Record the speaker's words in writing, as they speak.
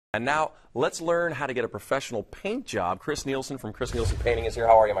And now let's learn how to get a professional paint job. Chris Nielsen from Chris Nielsen Painting is here.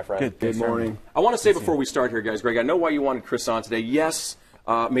 How are you, my friend? Good morning. I want to say before we start here, guys, Greg, I know why you wanted Chris on today. Yes,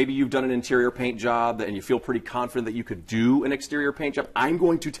 maybe you've done an interior paint job and you feel pretty confident that you could do an exterior paint job. I'm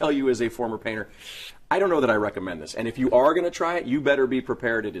going to tell you as a former painter, I don't know that I recommend this. And if you are going to try it, you better be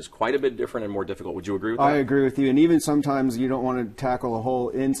prepared. It is quite a bit different and more difficult. Would you agree with that? I agree with you. And even sometimes you don't want to tackle a whole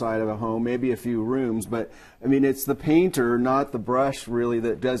inside of a home, maybe a few rooms. But, I mean, it's the painter, not the brush, really,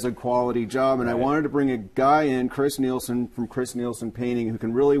 that does a quality job. And I wanted to bring a guy in, Chris Nielsen from Chris Nielsen Painting, who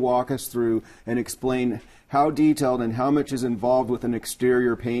can really walk us through and explain how detailed and how much is involved with an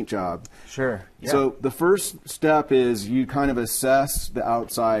exterior paint job. Sure. Yeah. So the first step is you kind of assess the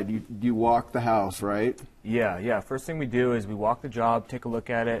outside. You walk the house, right? Yeah. First thing we do is we walk the job, take a look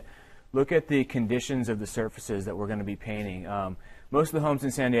at it, look at the conditions of the surfaces that we're going to be painting. Most of the homes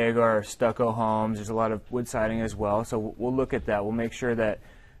in San Diego are stucco homes. There's a lot of wood siding as well, so we'll look at that. We'll make sure that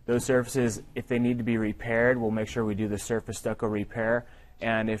those surfaces, if they need to be repaired, we'll make sure we do the surface stucco repair.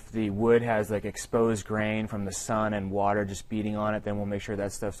 And if the wood has like exposed grain from the sun and water just beating on it, then we'll make sure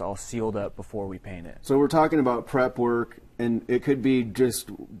that stuff's all sealed up before we paint it. So we're talking about prep work, and it could be just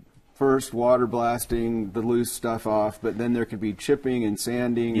first water blasting the loose stuff off, but then there could be chipping and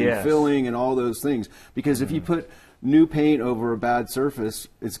sanding and filling and all those things. Because if you put new paint over a bad surface,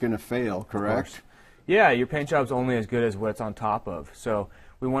 it's going to fail, correct? Yeah, your paint job's only as good as what it's on top of. So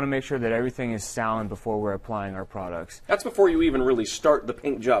we want to make sure that everything is sound before we're applying our products. That's before you even really start the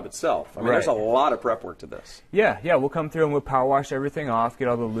paint job itself. I mean, there's a lot of prep work to this. Yeah, we'll come through and we'll power wash everything off, get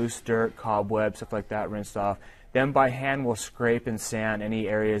all the loose dirt, cobwebs, stuff like that rinsed off. Then by hand we'll scrape and sand any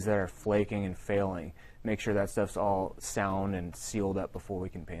areas that are flaking and failing. Make sure that stuff's all sound and sealed up before we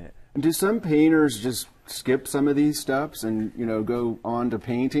can paint it. Do some painters just skip some of these steps and, go on to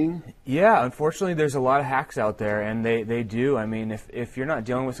painting? Yeah, unfortunately there's a lot of hacks out there, and they do. I mean, if you're not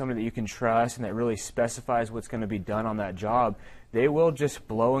dealing with somebody that you can trust and that really specifies what's going to be done on that job, they will just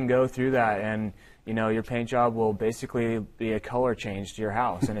blow and go through that, and your paint job will basically be a color change to your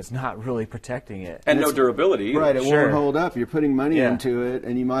house, and it's not really protecting it. And no durability. Right, it won't hold up. You're putting money into it,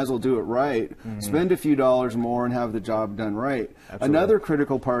 and you might as well do it right. Spend a few dollars more and have the job done right. Absolutely. Another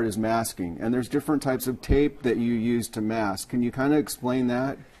critical part is masking, and there's different types of tape that you use to mask. Can you kind of explain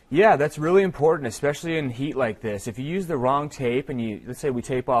that? Yeah, that's really important, especially in heat like this. If you use the wrong tape, and let's say we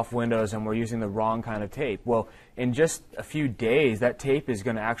tape off windows and we're using the wrong kind of tape, well, in just a few days, that tape is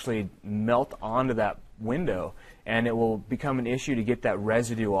going to actually melt onto that window, and it will become an issue to get that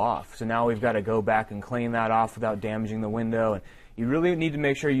residue off. So now we've got to go back and clean that off without damaging the window. And you really need to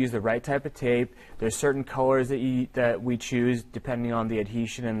make sure you use the right type of tape. There's certain colors that we choose depending on the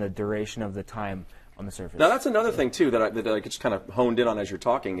adhesion and the duration of the time on the surface. Now that's another thing too that I just kind of honed in on as you're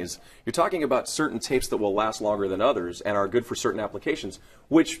talking is you're talking about certain tapes that will last longer than others and are good for certain applications,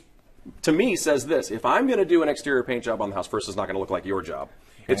 which to me says this: if I'm going to do an exterior paint job on the house, first it's not going to look like your job.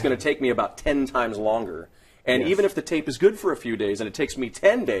 It's going to take me about 10 times longer. And even if the tape is good for a few days and it takes me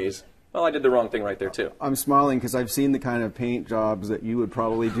 10 days, well, I did the wrong thing right there too. I'm smiling because I've seen the kind of paint jobs that you would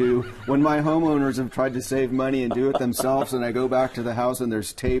probably do when my homeowners have tried to save money and do it themselves, and I go back to the house and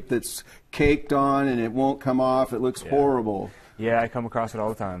there's tape that's caked on and it won't come off. It looks horrible. Yeah, I come across it all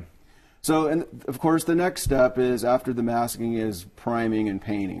the time. So, and of course, the next step is after the masking is priming and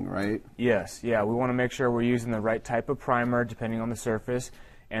painting, right? Yes, we want to make sure we're using the right type of primer depending on the surface,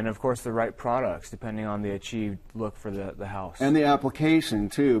 and of course the right products depending on the achieved look for the house. And the application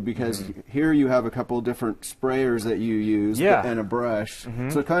too, because here you have a couple different sprayers that you use and a brush.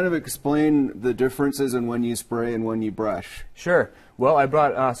 So kind of explain the differences in when you spray and when you brush. Sure. Well, I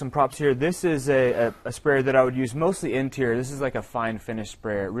brought some props here. This is a sprayer that I would use mostly interior. This is like a fine finish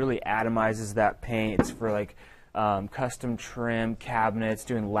sprayer. It really atomizes that paint. It's for like custom trim cabinets,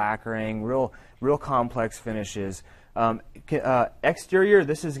 doing lacquering, real complex finishes. Exterior,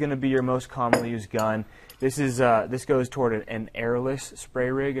 this is going to be your most commonly used gun. This goes toward an airless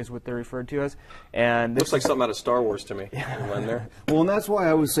spray rig, is what they're referred to as. And looks like something out of Star Wars to me. There. Well, and that's why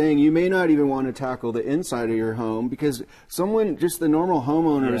I was saying you may not even want to tackle the inside of your home, because just the normal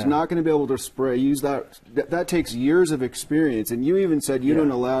homeowner is not going to be able to spray. That takes years of experience, and you even said you don't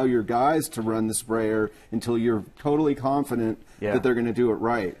allow your guys to run the sprayer until you're totally confident that they're going to do it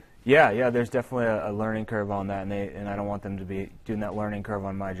right. Yeah, there's definitely a learning curve on that, and I don't want them to be doing that learning curve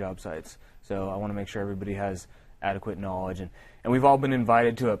on my job sites. So I want to make sure everybody has adequate knowledge. And we've all been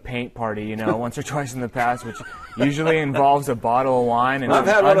invited to a paint party, once or twice in the past, which usually involves a bottle of wine and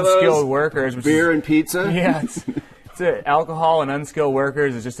unskilled workers. Beer and pizza? Yeah, it's alcohol and unskilled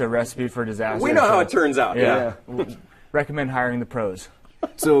workers is just a recipe for disaster. We know how it turns out. Yeah. Recommend hiring the pros.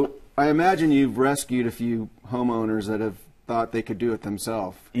 So I imagine you've rescued a few homeowners that have thought they could do it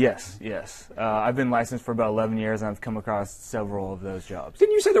themselves. Yes, yes. I've been licensed for about 11 years, and I've come across several of those jobs.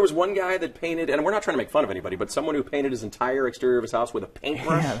 Didn't you say there was one guy that painted, and we're not trying to make fun of anybody, but someone who painted his entire exterior of his house with a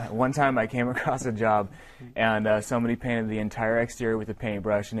paintbrush? Yeah, one time I came across a job, and somebody painted the entire exterior with a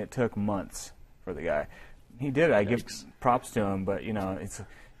paintbrush, and it took months for the guy. He did it. I give props to him, but, you know, it's...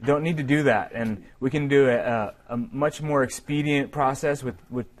 Don't need to do that, and we can do a much more expedient process with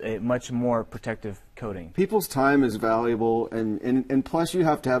a much more protective coating. People's time is valuable, and plus you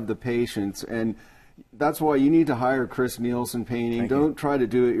have to have the patience, and that's why you need to hire Chris Nielsen Painting. Don't try to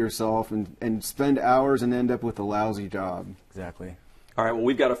do it yourself and spend hours and end up with a lousy job. Exactly. All right, well,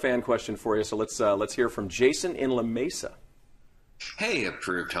 we've got a fan question for you, so let's hear from Jason in La Mesa. Hey,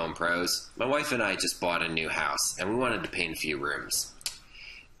 Approved Home Pros. My wife and I just bought a new house, and we wanted to paint a few rooms.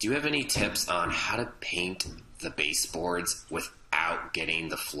 Do you have any tips on how to paint the baseboards without getting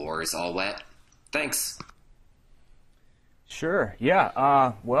the floors all wet? Thanks. Sure,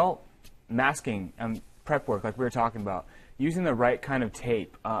 yeah. Well, masking and prep work, like we were talking about, using the right kind of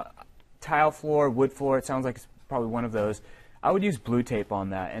tape. Tile floor, wood floor, it sounds like it's probably one of those. I would use blue tape on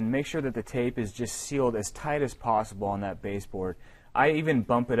that and make sure that the tape is just sealed as tight as possible on that baseboard. I even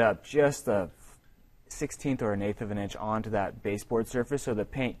bump it up just a 1/16 or 1/8 of an inch onto that baseboard surface so the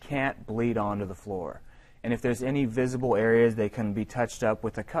paint can't bleed onto the floor. And if there's any visible areas, they can be touched up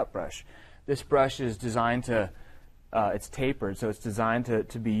with a cut brush. This brush is designed to, it's tapered, so it's designed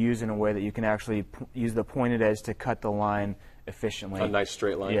to be used in a way that you can actually use the pointed edge to cut the line efficiently. A nice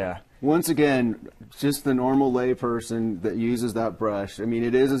straight line. Yeah. Once again, just the normal lay person that uses that brush. I mean,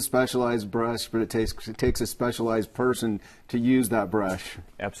 it is a specialized brush, but it takes a specialized person to use that brush.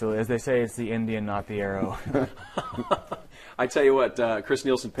 Absolutely. As they say, it's the Indian, not the arrow. I tell you what, Chris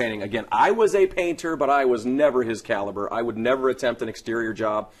Nielsen Painting, again, I was a painter, but I was never his caliber. I would never attempt an exterior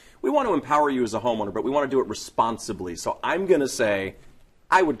job. We want to empower you as a homeowner, but we want to do it responsibly. So I'm going to say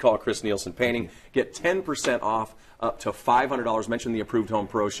I would call Chris Nielsen Painting. Get 10% off up to $500. Mention the Approved Home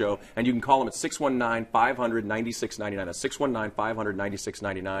Pro Show, and you can call them at 619-500-9699. That's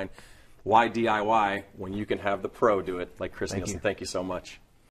 619-500-9699. Why DIY when you can have the pro do it like Chris Nielsen? Thank you so much.